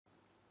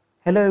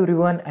Hello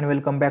everyone and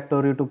welcome back to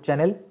our YouTube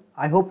channel.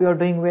 I hope you are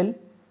doing well.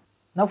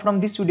 Now from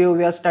this video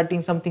we are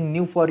starting something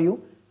new for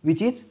you,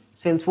 which is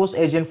Salesforce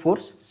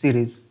Agentforce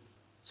series.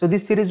 So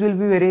this series will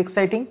be very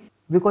exciting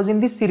because in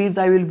this series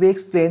I will be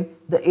explain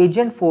the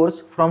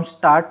Agentforce from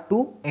start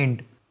to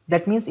end.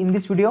 That means in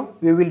this video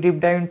we will deep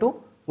dive into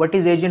what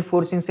is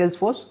Agentforce in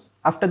Salesforce.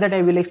 After that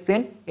I will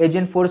explain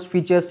Agentforce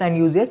features and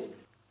uses,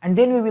 and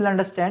then we will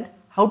understand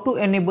how to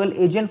enable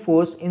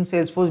Agentforce in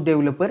Salesforce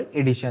Developer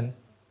Edition.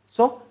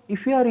 So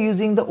if you are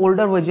using the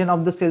older version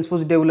of the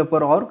Salesforce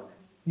Developer org,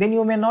 then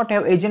you may not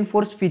have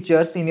Agentforce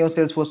features in your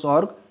Salesforce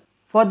org.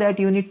 For that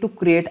you need to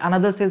create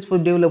another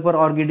Salesforce Developer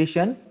org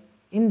edition.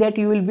 In that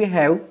you will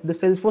have the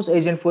Salesforce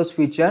Agentforce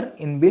feature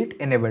inbuilt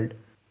enabled.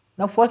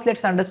 Now first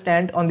let's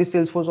understand on the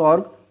Salesforce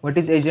org what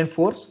is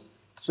Agentforce.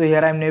 So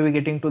here I am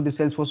navigating to the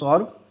Salesforce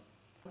org.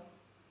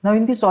 Now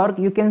in this org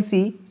you can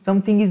see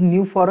something is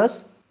new for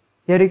us.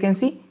 Here you can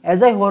see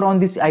as I hover on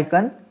this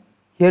icon,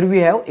 here we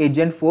have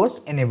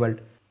Agentforce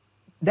enabled.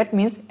 That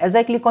means as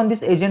I click on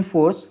this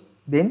Agentforce,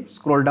 then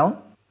scroll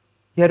down.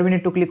 Here we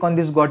need to click on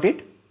this got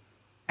it,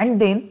 and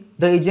then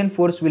the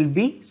Agentforce will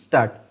be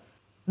start.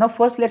 Now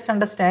first let's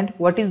understand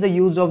what is the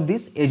use of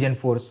this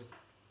Agentforce.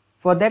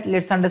 For that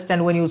let's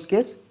understand one use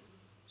case.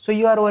 So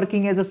you are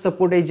working as a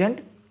support agent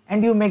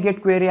and you may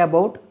get query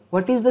about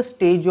what is the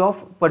stage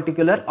of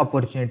particular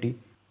opportunity.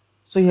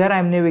 So here I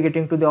am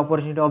navigating to the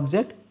opportunity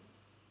object,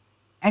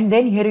 and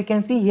then here you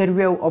can see here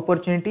we have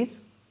opportunities.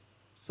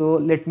 So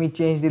let me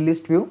change the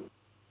list view.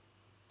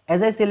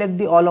 As I select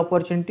the all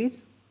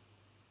opportunities,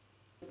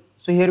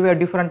 so here we have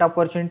different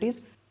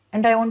opportunities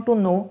and I want to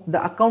know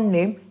the account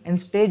name and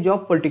stage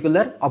of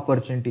particular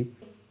opportunity.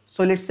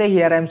 So let's say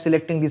here I am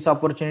selecting this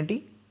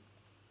opportunity,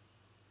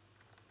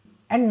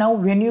 and now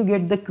when you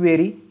get the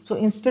query, so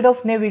instead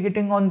of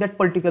navigating on that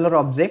particular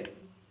object,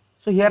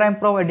 so here I am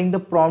providing the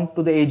prompt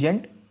to the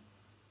agent.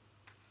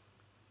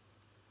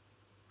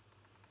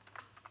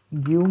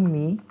 Give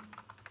me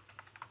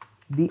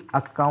the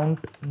account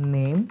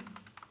name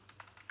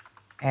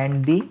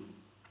and the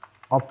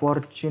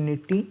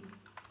opportunity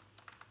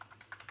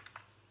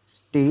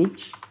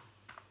stage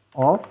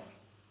of,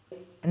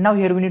 and now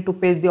here we need to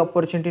paste the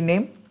opportunity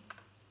name,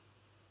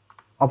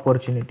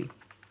 opportunity,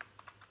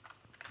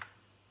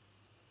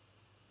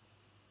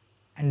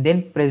 and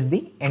then press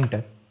the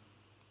enter.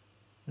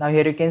 Now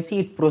here you can see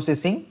it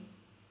processing.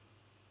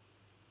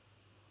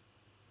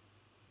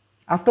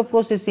 After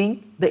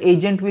processing, the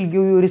agent will give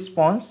you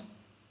response.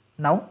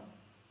 Now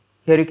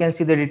here you can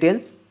see the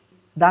details.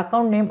 The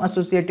account name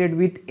associated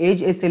with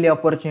Edge SLA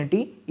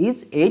opportunity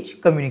is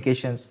Edge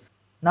Communications.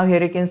 Now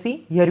here you can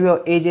see here we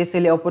have Edge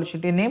SLA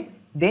opportunity name,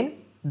 then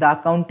the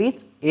account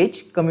is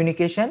Edge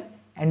Communication,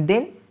 and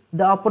then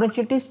the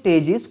opportunity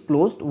stage is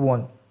closed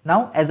won.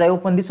 Now as I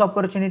open this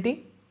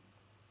opportunity,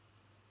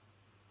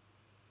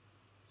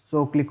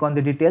 so click on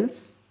the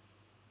details,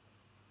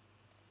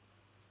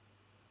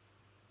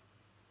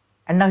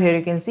 and now here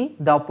you can see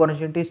the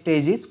opportunity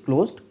stage is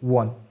closed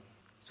won.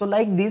 So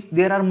like this,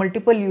 there are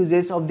multiple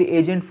uses of the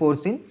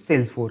Agentforce in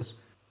Salesforce.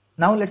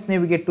 Now let's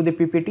navigate to the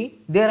PPT.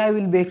 There I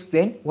will be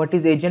explain what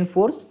is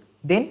Agentforce,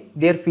 then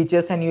their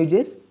features and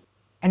uses,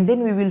 and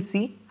then we will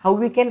see how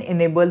we can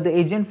enable the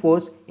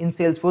Agentforce in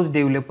Salesforce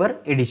Developer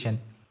Edition.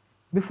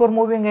 Before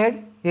moving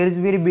ahead, here is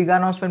a very big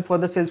announcement for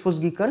the Salesforce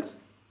geekers.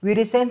 We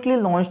recently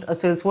launched a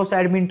Salesforce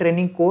admin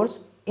training course.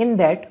 In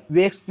that,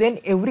 we explain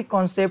every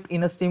concept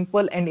in a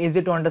simple and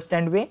easy to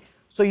understand way,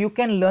 so you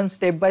can learn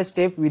step by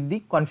step with the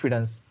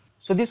confidence.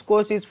 So this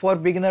course is for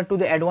beginner to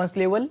the advanced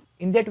level.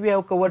 In that we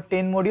have covered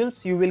 10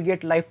 modules. You will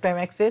get lifetime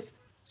access.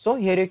 So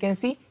here you can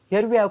see,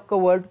 here we have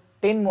covered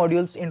 10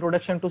 modules: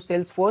 introduction to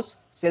Salesforce,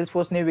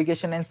 Salesforce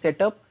navigation and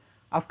setup.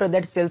 After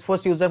that,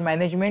 Salesforce user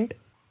management.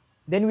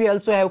 Then we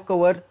also have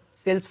covered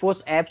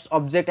Salesforce apps,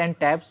 object and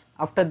tabs.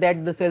 After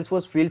that, the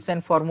Salesforce fields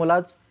and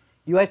formulas,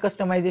 UI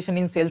customization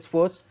in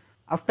Salesforce.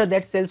 After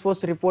that,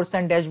 Salesforce reports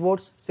and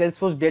dashboards,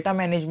 Salesforce data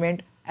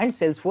management and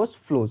Salesforce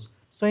flows.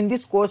 So in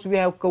this course we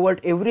have covered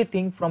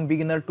everything from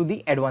beginner to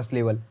the advanced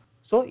level.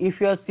 So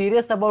if you are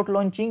serious about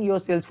launching your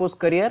Salesforce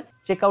career,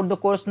 check out the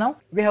course now.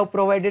 We have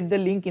provided the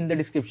link in the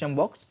description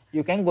box.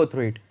 You can go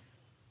through it.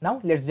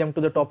 Now let's jump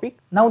to the topic.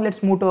 Now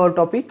let's move to our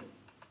topic.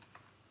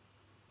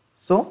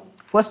 So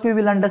first we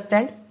will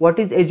understand what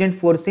is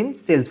Agentforce in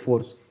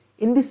Salesforce.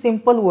 In this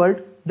simple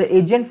word, the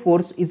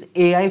Agentforce is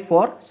AI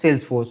for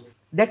Salesforce.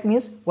 That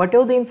means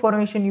whatever the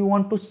information you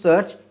want to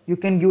search, you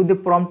can give the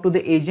prompt to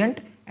the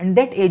agent, and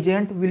that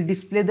agent will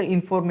display the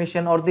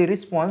information or the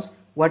response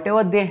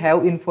whatever they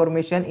have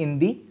information in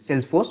the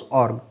Salesforce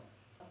org.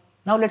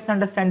 Now let's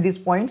understand these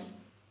points.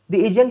 The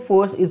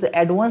Agentforce is an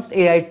advanced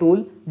AI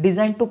tool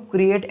designed to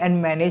create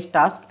and manage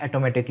tasks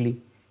automatically.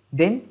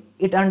 Then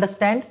it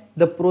understands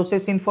the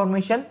process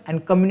information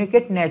and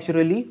communicate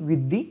naturally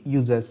with the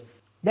users.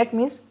 That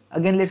means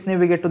again let's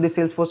navigate to the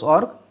Salesforce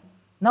org.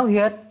 Now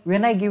here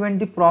when I given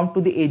the prompt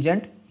to the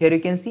agent, here you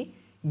can see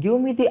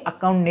give me the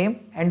account name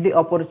and the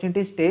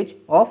opportunity stage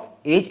of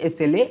Edge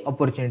SLA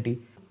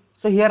opportunity.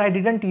 So here I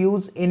didn't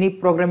use any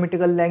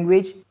programmatical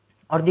language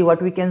or the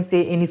what we can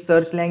say any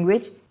search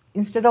language.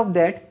 Instead of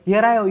that,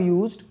 here I have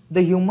used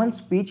the human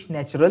speech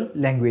natural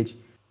language.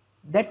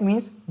 That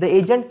means the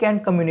agent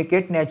can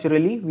communicate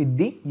naturally with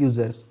the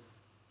users.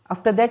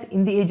 After that,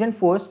 in the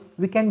Agentforce,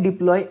 we can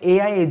deploy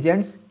AI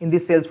agents in the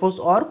Salesforce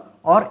org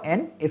or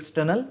an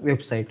external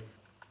website.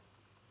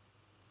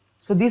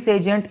 So this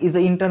agent is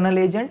an internal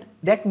agent.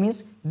 That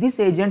means this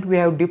agent we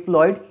have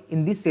deployed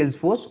in the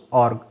Salesforce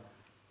org.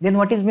 Then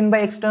what is meant by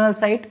external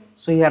site?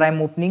 So here I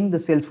am opening the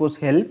Salesforce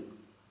help.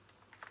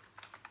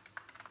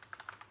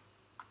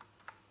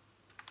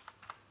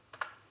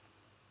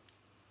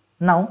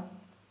 Now,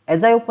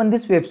 as I open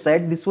this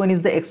website, this one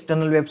is the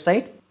external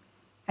website.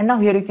 And now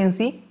here you can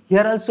see,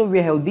 here also we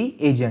have the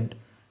agent.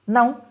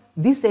 Now,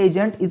 this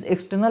agent is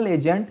external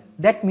agent.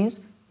 That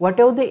means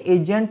whatever the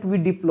agent we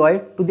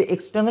deployed to the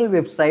external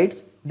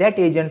websites, that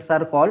agents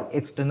are called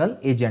external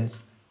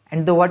agents.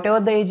 And whatever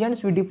the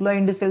agents we deploy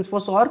in the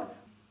Salesforce org,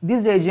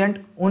 this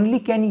agent only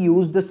can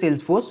use the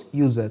Salesforce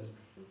users.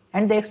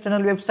 And the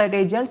external website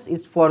agents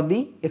is for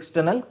the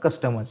external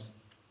customers.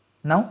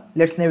 Now,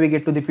 let's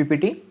navigate to the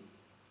PPT.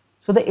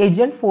 So the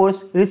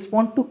Agentforce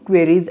responds to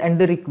queries and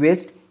the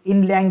request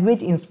in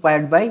language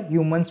inspired by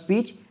human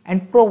speech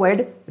and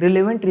provide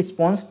relevant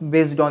response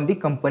based on the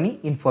company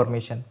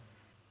information.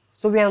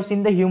 So we have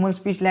seen the human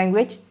speech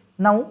language.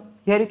 Now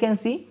here you can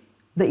see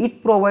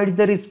it provides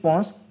the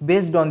response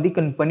based on the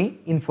company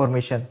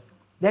information.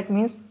 That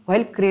means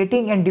while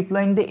creating and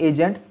deploying the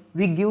agent,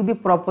 we give the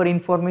proper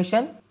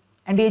information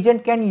and the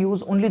agent can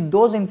use only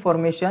those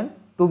information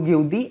to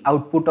give the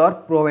output or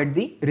provide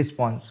the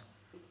response.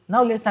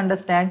 Now let's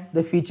understand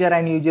the feature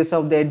and uses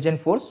of the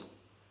Agentforce.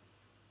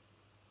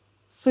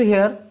 So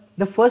here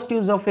the first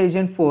use of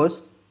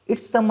Agentforce, it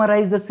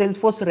summarizes the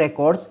Salesforce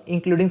records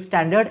including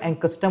standard and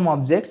custom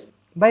objects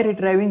by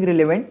retrieving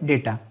relevant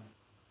data.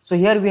 So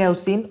here we have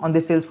seen on the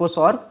Salesforce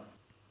org,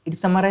 it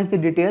summarized the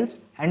details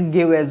and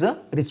gave as a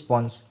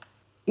response.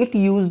 It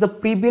used the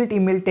pre-built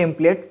email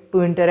template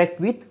to interact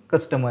with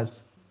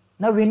customers.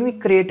 Now when we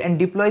create and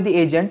deploy the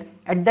agent,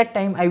 at that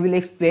time I will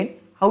explain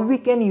how we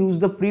can use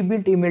the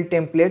pre-built email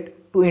template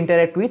to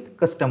interact with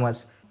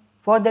customers.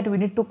 For that we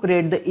need to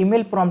create the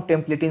email prompt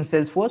template in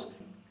Salesforce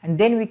and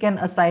then we can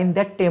assign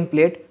that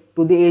template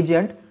to the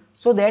agent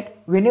so that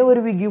whenever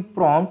we give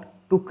prompt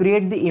to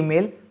create the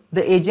email,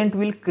 the agent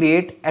will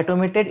create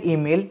automated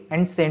email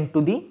and send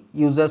to the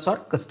users or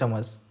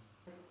customers.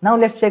 Now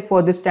let's check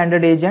for the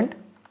standard agent.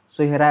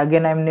 So here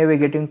again I am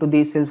navigating to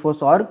the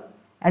Salesforce org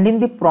and in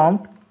the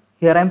prompt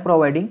here I am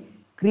providing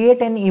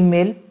create an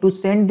email to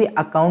send the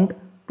account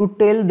to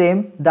tell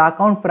them the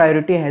account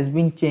priority has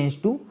been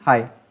changed to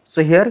high.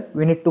 So here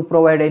we need to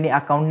provide any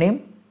account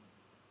name.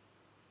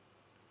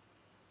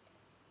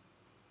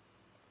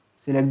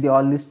 Select the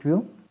all list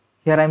view.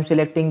 Here I am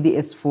selecting the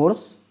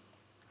Salesforce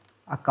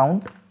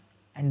account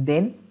and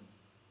then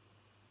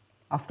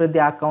after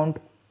the account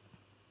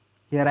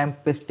here I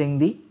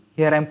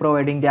am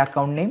providing the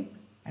account name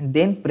and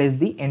then press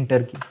the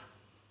enter key.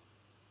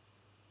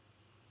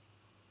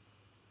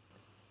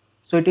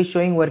 So it is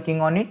showing working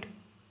on it.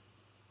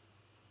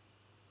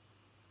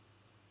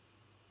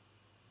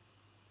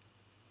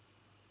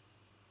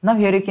 Now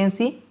here you can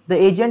see the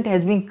agent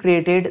has been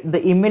created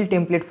the email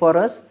template for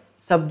us,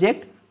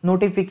 subject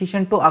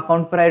notification to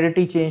account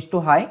priority change to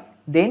high.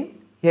 Then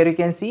here you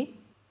can see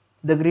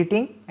the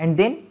greeting and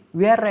then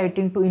we are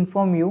writing to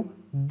inform you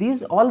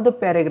these all the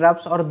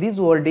paragraphs or this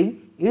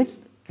wording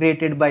is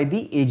created by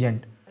the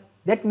agent.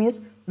 That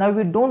means now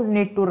we don't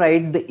need to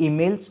write the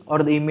emails or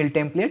the email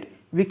template.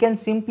 We can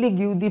simply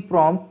give the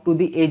prompt to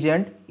the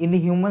agent in the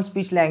human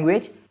speech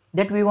language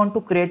that we want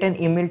to create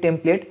an email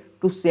template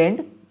to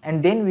send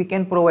and then we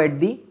can provide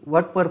the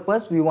what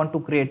purpose we want to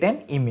create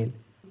an email.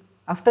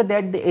 After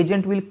that the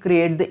agent will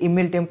create the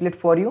email template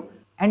for you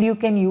and you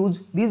can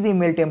use this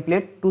email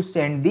template to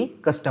send the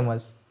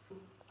customers.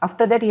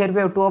 After that here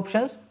we have two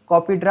options,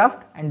 copy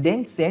draft and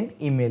then send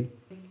email.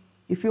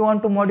 If you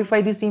want to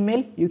modify this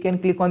email, you can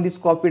click on this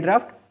copy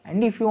draft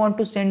and if you want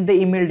to send the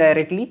email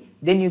directly,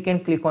 then you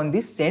can click on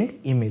this send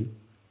email.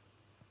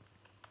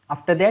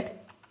 After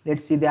that,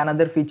 let's see the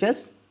another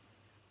features.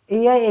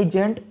 AI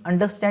agent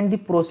understand the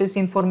process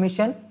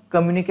information,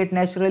 communicate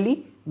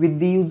naturally with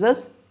the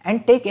users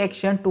and take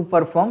action to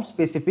perform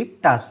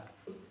specific task.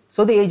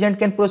 So the agent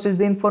can process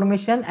the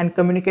information and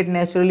communicate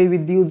naturally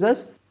with the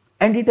users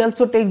and it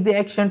also takes the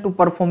action to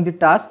perform the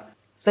task,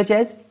 such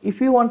as if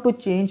we want to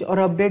change or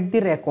update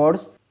the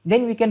records,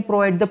 then we can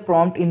provide the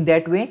prompt in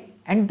that way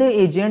and the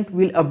agent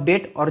will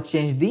update or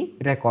change the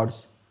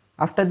records.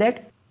 After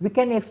that, we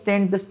can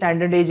extend the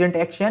standard agent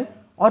action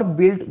or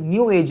build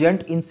new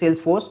agent in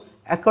Salesforce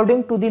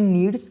according to the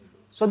needs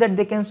so that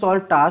they can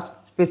solve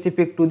tasks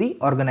specific to the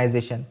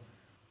organization.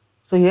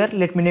 So here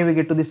let me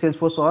navigate to the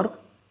Salesforce org.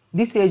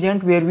 This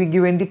agent where we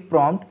given the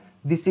prompt,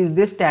 this is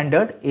the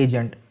standard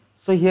agent.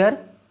 So here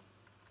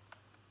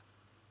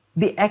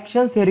the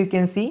actions, here you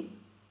can see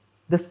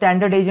the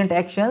standard agent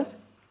actions.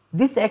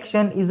 This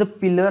action is a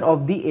pillar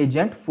of the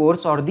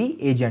Agentforce or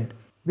the agent,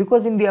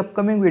 because in the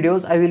upcoming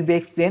videos I will be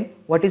explain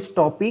what is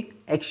topic,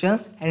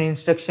 actions and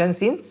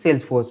instructions in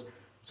Salesforce.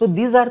 So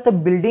these are the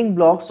building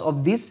blocks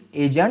of this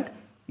agent.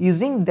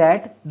 Using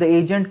that, the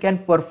agent can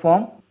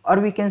perform, or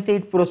we can say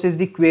it process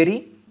the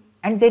query,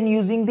 and then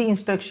using the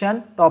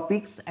instruction,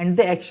 topics and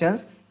the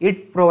actions,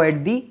 it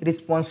provide the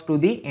response to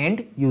the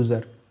end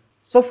user.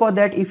 So for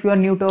that, if you are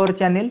new to our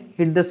channel,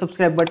 hit the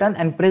subscribe button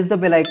and press the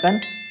bell icon.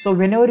 So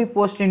whenever we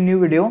post a new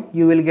video,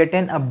 you will get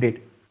an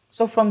update.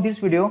 So from this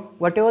video,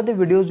 whatever the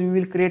videos we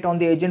will create on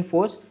the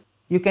Agentforce,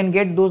 you can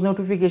get those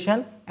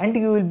notifications and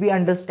you will be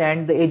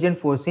understand the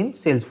Agentforce in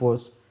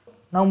Salesforce.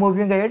 Now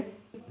moving ahead,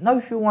 now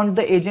if you want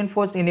the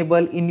Agentforce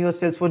enable in your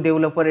Salesforce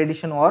Developer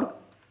Edition org,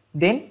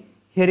 then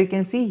here you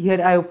can see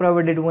here I have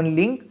provided one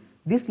link.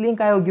 This link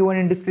I have given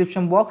in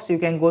description box, you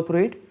can go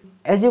through it.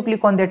 As you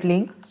click on that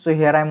link, so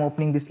here I am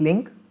opening this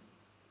link.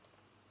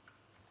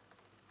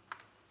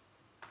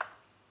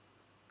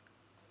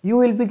 You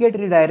will be get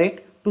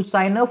redirect to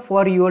sign up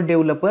for your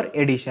developer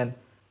edition.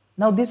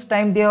 Now this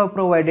time they have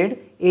provided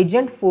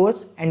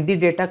Agentforce and the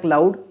data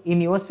cloud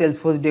in your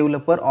Salesforce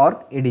Developer org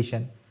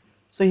edition.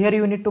 So here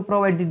you need to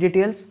provide the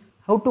details.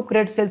 How to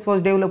create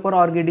Salesforce Developer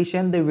org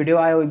edition, the video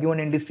I have given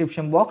in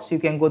description box, you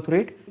can go through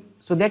it.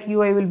 So that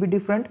UI will be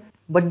different,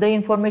 but the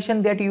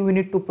information that you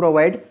need to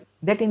provide,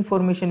 that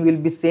information will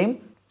be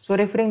same. So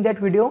referring that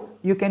video,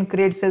 you can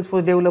create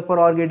Salesforce Developer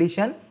org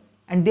edition,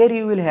 and there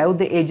you will have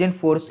the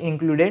Agentforce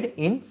included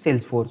in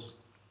Salesforce.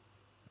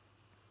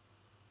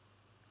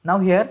 Now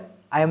here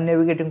I am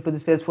navigating to the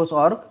Salesforce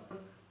org.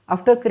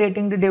 After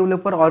creating the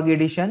developer org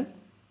edition,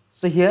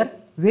 so here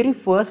very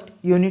first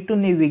you need to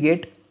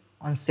navigate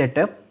on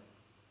setup.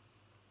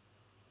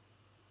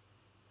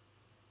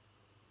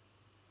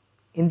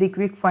 In the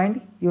quick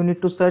find, you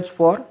need to search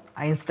for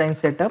Einstein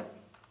setup.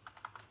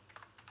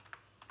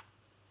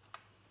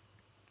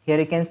 Here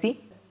you can see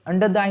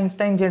under the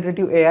Einstein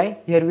generative AI,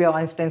 here we have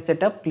Einstein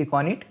setup, click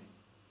on it.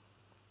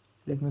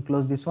 Let me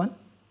close this one.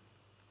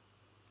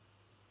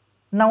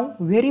 Now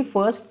very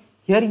first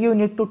here you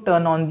need to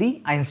turn on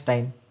the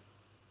Einstein.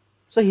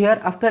 So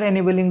here after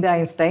enabling the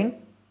Einstein,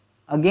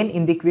 again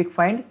in the quick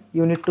find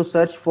you need to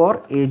search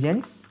for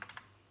agents,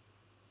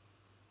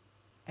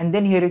 and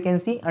then here you can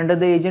see under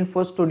the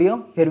Agentforce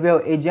Studio, here we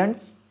have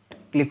agents,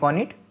 click on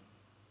it,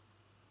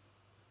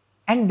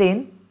 and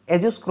then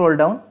as you scroll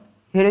down,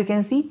 here you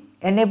can see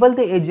enable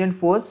the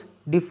Agentforce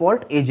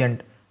default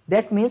agent.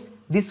 That means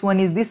this one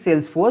is the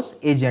Salesforce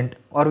agent,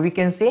 or we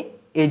can say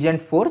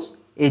Agentforce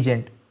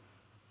agent.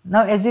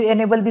 Now as you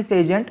enable this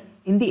agent,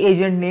 in the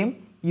agent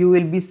name you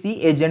will be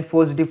see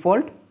Agentforce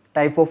default,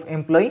 type of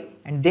employee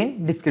and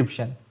then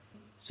description.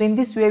 So in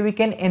this way we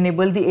can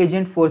enable the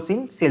Agentforce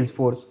in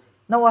Salesforce.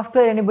 Now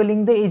after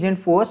enabling the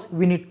Agentforce,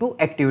 we need to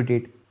activate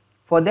it.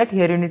 For that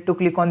here you need to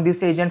click on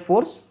this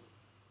Agentforce.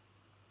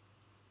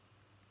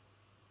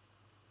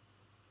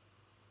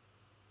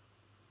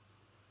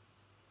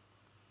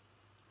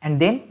 And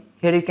then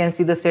here you can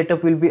see the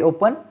setup will be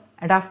open,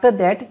 and after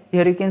that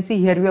here you can see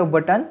here we have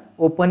button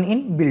open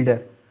in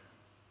builder.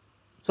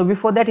 So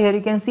before that here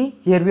you can see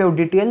here we have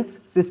details,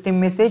 system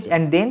message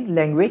and then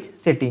language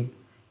setting.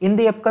 In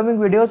the upcoming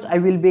videos I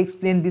will be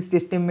explain these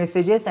system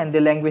messages and the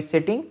language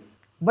setting,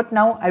 but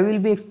now I will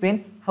be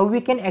explain how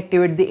we can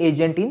activate the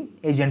agent in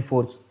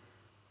Agentforce.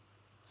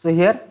 So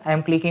here I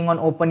am clicking on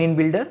open in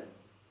builder.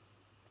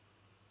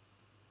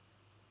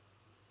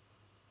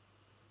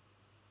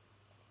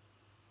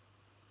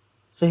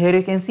 So here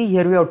you can see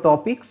here we have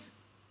topics.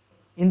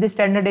 In the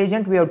standard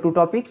agent we have two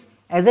topics.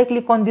 As I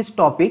click on these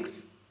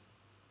topics,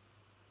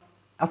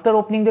 after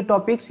opening the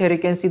topics, here you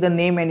can see the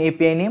name and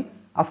API name.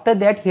 After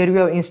that here we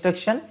have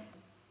instruction,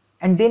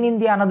 and then in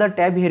the another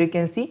tab here you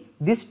can see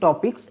this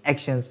topics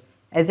actions.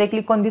 As I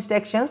click on these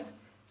actions,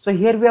 so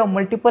here we have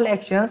multiple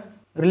actions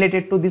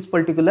related to this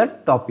particular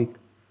topic.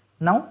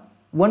 Now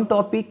one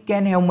topic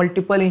can have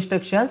multiple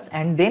instructions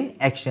and then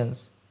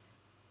actions.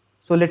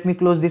 So let me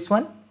close this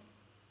one.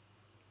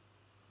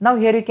 Now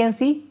here you can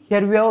see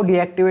here we have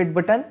deactivate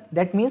button.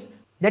 That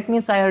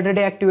means I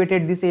already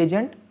activated this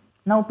agent.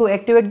 Now to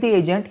activate the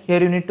agent,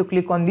 here you need to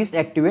click on this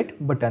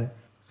activate button.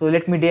 So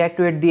let me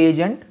deactivate the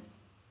agent.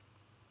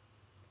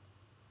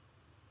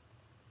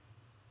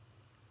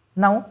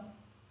 Now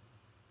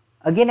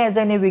again as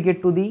I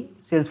navigate to the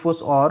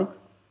Salesforce org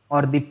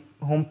or the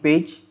home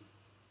page,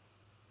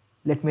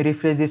 let me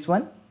refresh this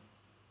one.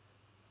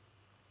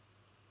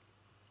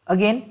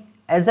 Again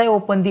as I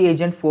open the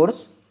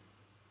Agentforce,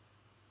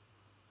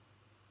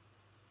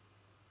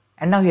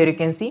 and now here you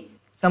can see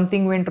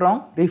something went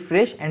wrong,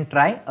 refresh and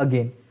try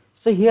again.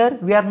 So here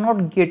we are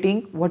not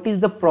getting what is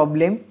the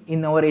problem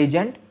in our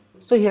agent.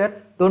 So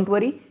here don't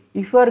worry,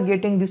 if you are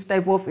getting this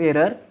type of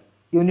error,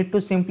 you need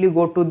to simply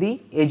go to the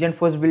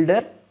Agentforce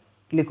builder,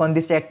 click on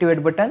this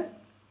activate button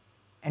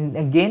and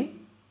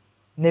again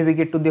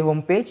navigate to the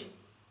home page,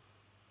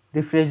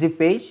 refresh the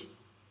page,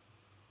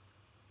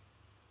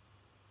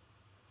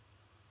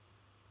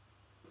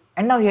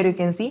 and now here you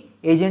can see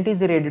agent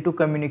is ready to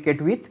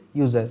communicate with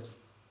users.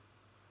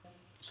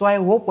 So I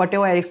hope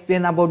whatever I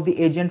explained about the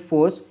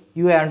Agentforce,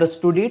 you have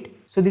understood it.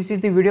 So this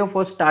is the video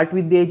for start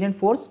with the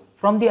Agentforce.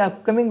 From the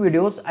upcoming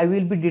videos, I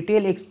will be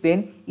detail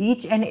explain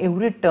each and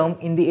every term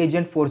in the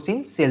Agentforce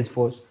in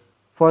Salesforce.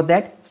 For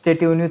that, stay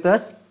tuned with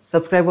us,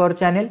 subscribe our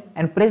channel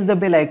and press the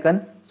bell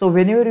icon so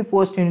whenever we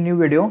post a new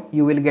video,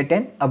 you will get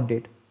an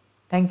update.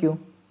 Thank you.